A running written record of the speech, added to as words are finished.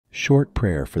Short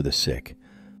prayer for the sick.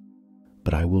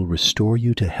 But I will restore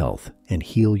you to health and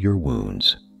heal your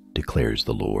wounds, declares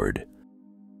the Lord.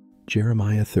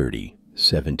 Jeremiah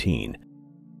 30:17.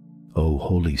 O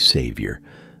Holy Savior,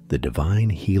 the divine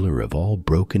healer of all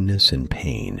brokenness and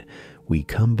pain, we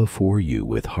come before you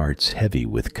with hearts heavy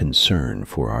with concern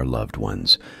for our loved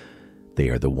ones. They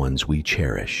are the ones we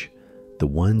cherish, the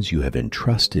ones you have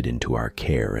entrusted into our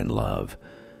care and love.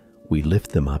 We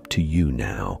lift them up to you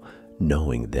now,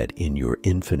 knowing that in your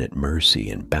infinite mercy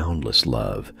and boundless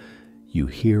love, you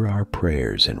hear our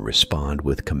prayers and respond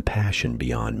with compassion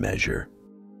beyond measure.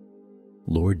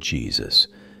 Lord Jesus,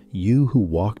 you who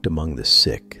walked among the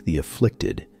sick, the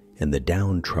afflicted, and the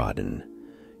downtrodden,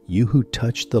 you who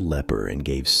touched the leper and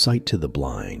gave sight to the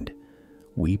blind,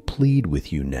 we plead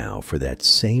with you now for that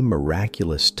same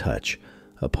miraculous touch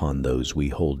upon those we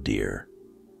hold dear.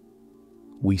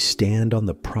 We stand on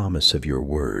the promise of your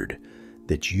word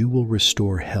that you will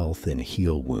restore health and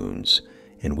heal wounds,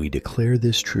 and we declare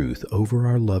this truth over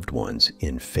our loved ones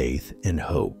in faith and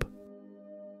hope.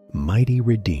 Mighty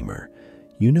Redeemer,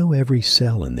 you know every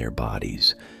cell in their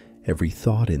bodies, every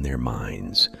thought in their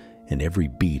minds, and every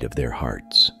beat of their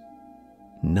hearts.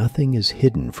 Nothing is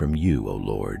hidden from you, O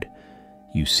Lord.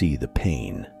 You see the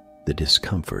pain, the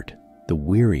discomfort, the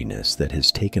weariness that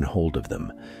has taken hold of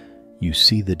them. You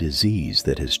see the disease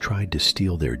that has tried to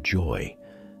steal their joy,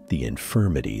 the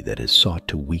infirmity that has sought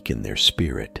to weaken their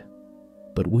spirit.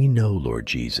 But we know, Lord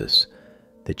Jesus,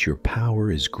 that your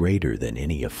power is greater than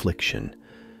any affliction.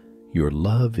 Your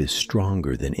love is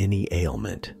stronger than any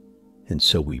ailment. And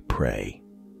so we pray,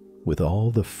 with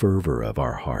all the fervor of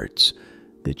our hearts,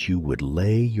 that you would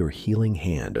lay your healing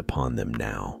hand upon them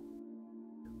now.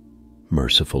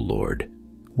 Merciful Lord,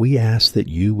 we ask that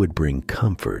you would bring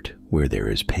comfort where there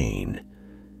is pain.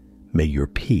 May your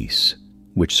peace,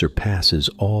 which surpasses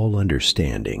all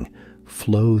understanding,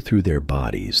 flow through their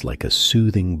bodies like a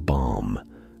soothing balm,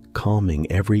 calming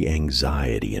every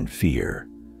anxiety and fear.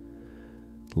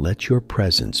 Let your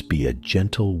presence be a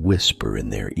gentle whisper in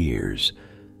their ears,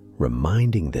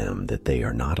 reminding them that they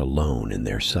are not alone in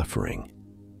their suffering.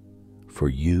 For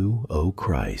you, O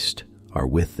Christ, are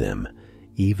with them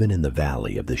even in the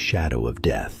valley of the shadow of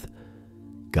death,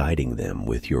 guiding them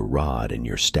with your rod and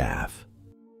your staff.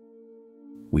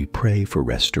 We pray for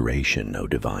restoration, O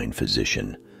divine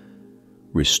physician.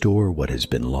 Restore what has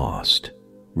been lost,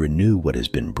 renew what has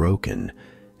been broken,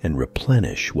 and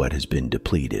replenish what has been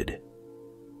depleted.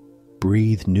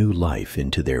 Breathe new life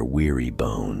into their weary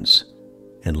bones,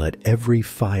 and let every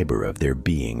fiber of their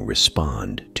being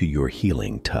respond to your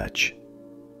healing touch.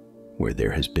 Where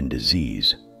there has been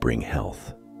disease, bring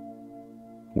health.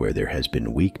 Where there has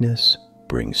been weakness,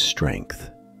 bring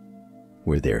strength.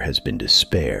 Where there has been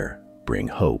despair, bring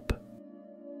hope.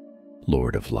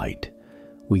 Lord of light,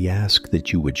 we ask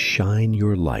that you would shine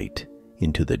your light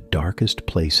into the darkest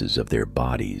places of their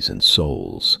bodies and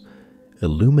souls,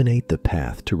 illuminate the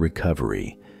path to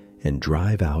recovery, and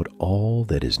drive out all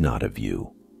that is not of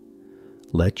you.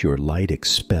 Let your light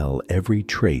expel every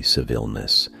trace of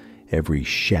illness, every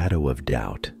shadow of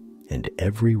doubt, and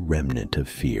every remnant of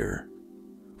fear.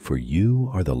 For you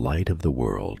are the light of the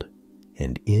world,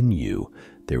 and in you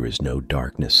there is no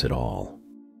darkness at all.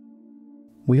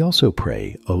 We also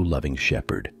pray, O loving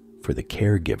Shepherd, for the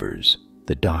caregivers,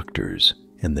 the doctors,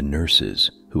 and the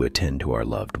nurses who attend to our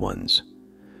loved ones.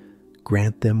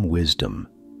 Grant them wisdom,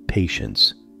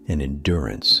 patience, and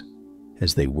endurance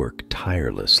as they work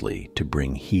tirelessly to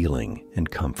bring healing and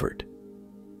comfort.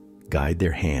 Guide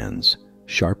their hands,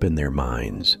 sharpen their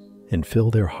minds, and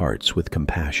fill their hearts with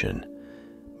compassion.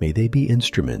 May they be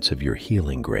instruments of your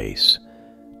healing grace,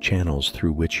 channels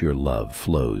through which your love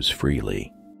flows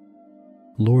freely.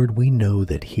 Lord, we know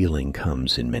that healing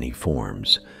comes in many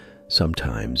forms.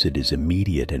 Sometimes it is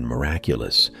immediate and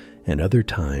miraculous, and other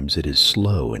times it is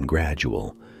slow and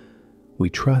gradual. We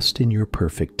trust in your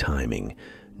perfect timing,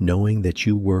 knowing that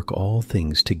you work all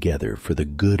things together for the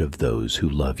good of those who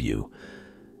love you.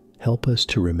 Help us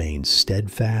to remain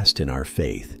steadfast in our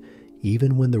faith,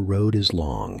 even when the road is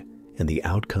long and the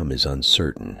outcome is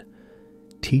uncertain.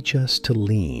 Teach us to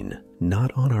lean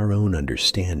not on our own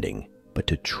understanding, but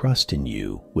to trust in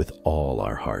you with all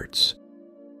our hearts.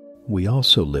 We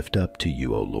also lift up to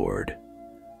you, O Lord,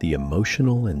 the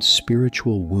emotional and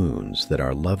spiritual wounds that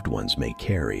our loved ones may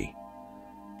carry.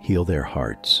 Heal their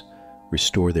hearts,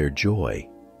 restore their joy,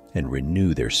 and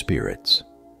renew their spirits.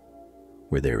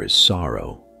 Where there is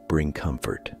sorrow, bring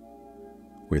comfort.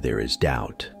 Where there is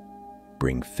doubt,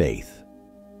 bring faith.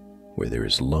 Where there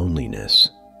is loneliness,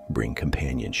 bring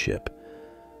companionship.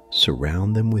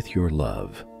 Surround them with your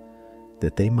love,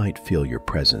 that they might feel your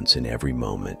presence in every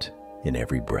moment, in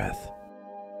every breath.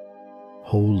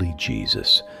 Holy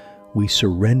Jesus, we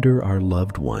surrender our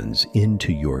loved ones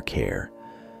into your care,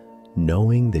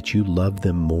 knowing that you love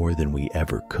them more than we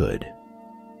ever could.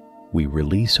 We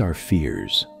release our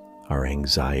fears, our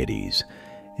anxieties,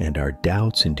 and our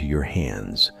doubts into your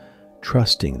hands,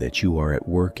 trusting that you are at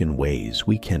work in ways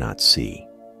we cannot see.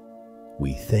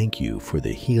 We thank you for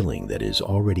the healing that is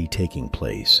already taking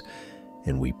place,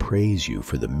 and we praise you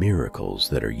for the miracles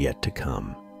that are yet to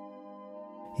come.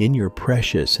 In your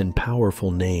precious and powerful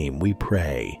name we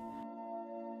pray.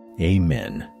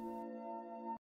 Amen.